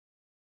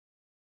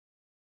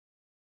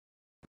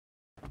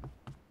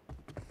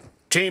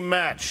Team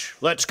match,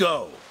 let's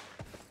go.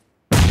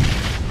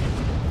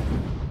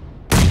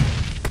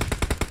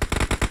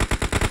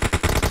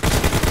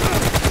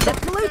 The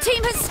blue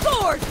team has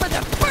scored for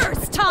the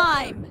first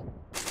time!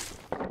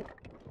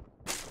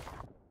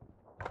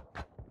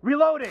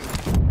 Reloading!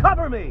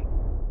 Cover me!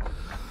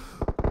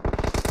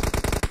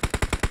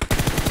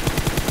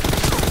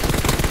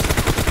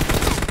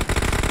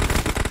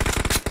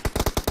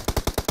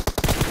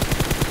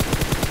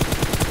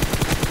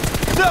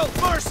 No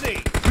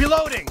mercy!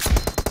 Reloading!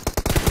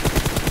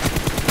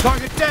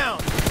 Target down!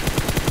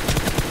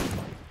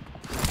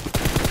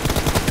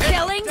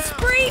 Killing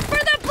spree for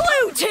the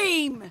blue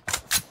team!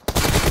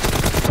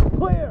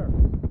 Clear!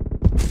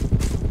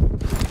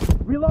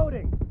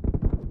 Reloading!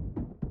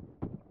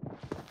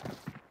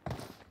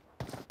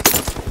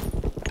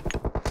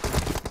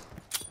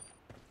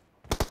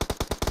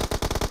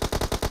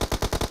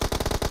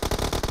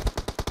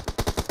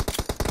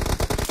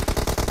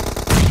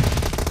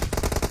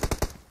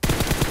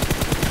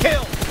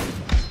 Kill!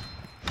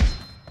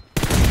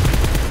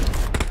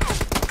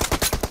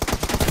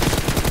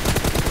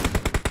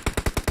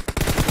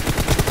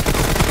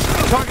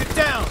 Target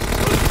down!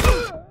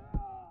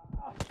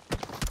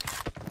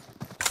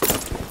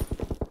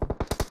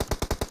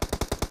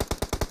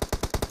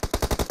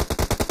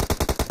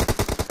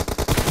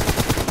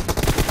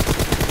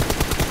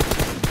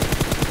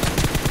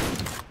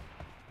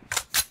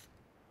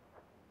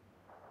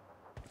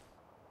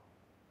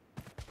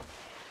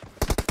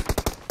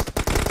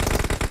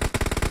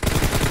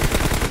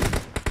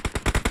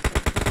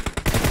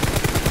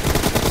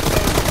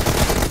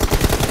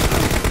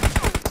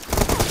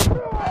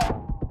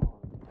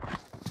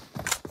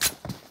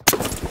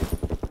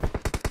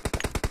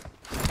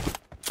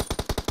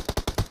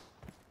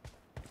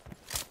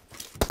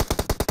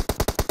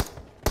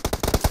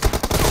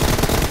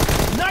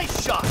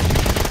 Nice shot!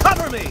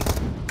 Cover me!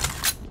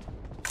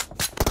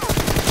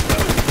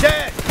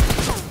 Dead!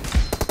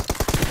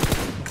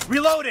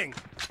 Reloading!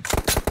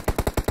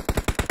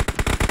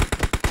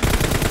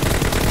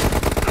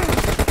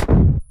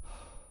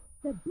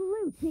 The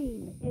blue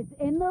team is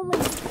in the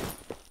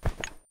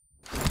lead.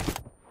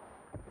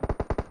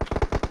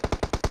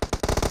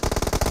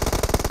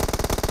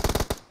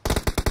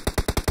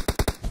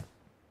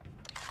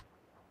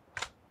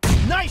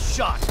 Nice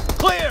shot!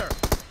 Clear!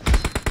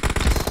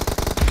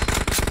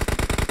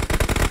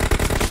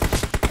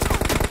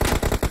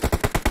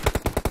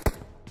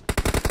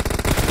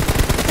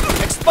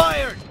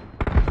 Expired!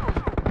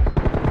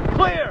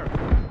 Clear!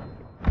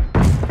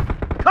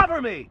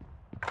 Cover me!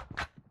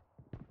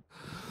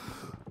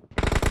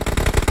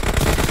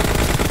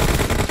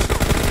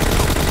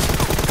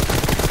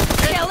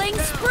 Killing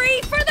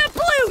spree for the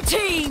blue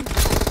team!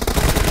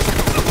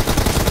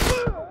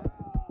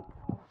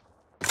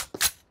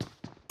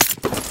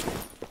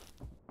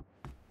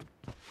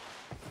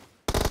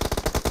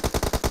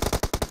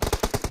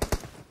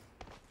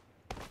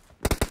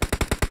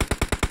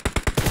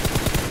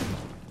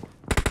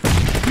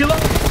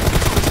 Reload!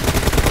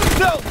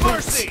 No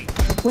mercy!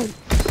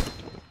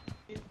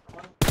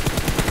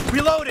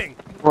 Reloading!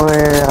 ओए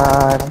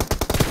यार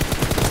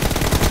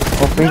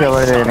OP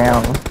cover दे रहे हैं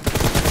हम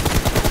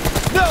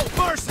No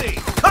mercy!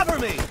 Cover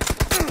me!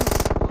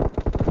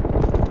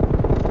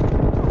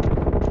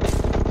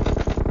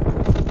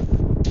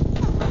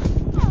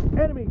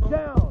 Enemy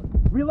down!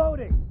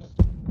 Reloading!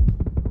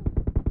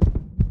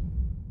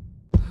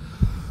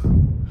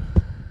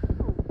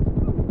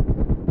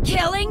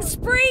 Killing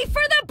spree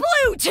for the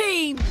blue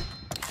team!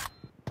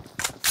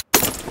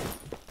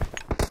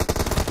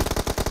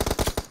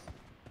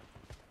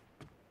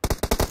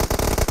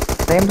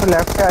 Same तो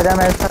left से आजा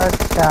मेरे साथ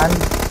शान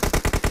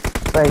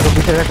भाई को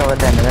पीछे से कवर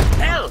देने दे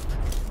Help!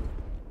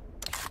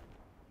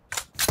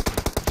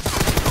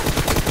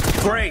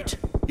 Great!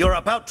 You're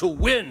about to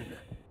win!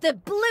 The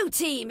blue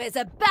team is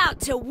about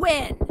to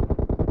win!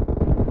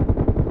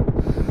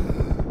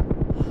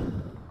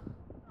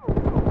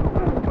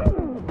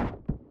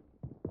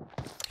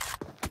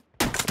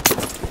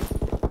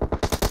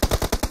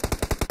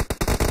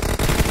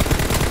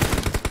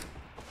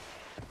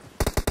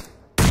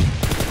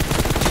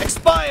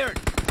 Expired!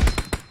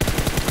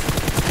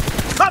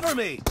 Cover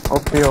me!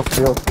 OP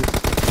OP OP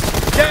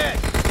Dead!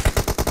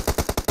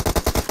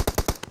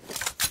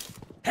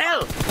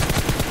 Help!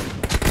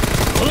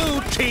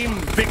 Blue team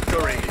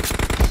victory!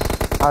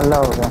 अल्लाह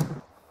हो गया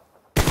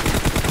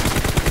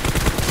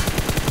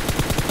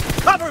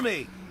Cover me!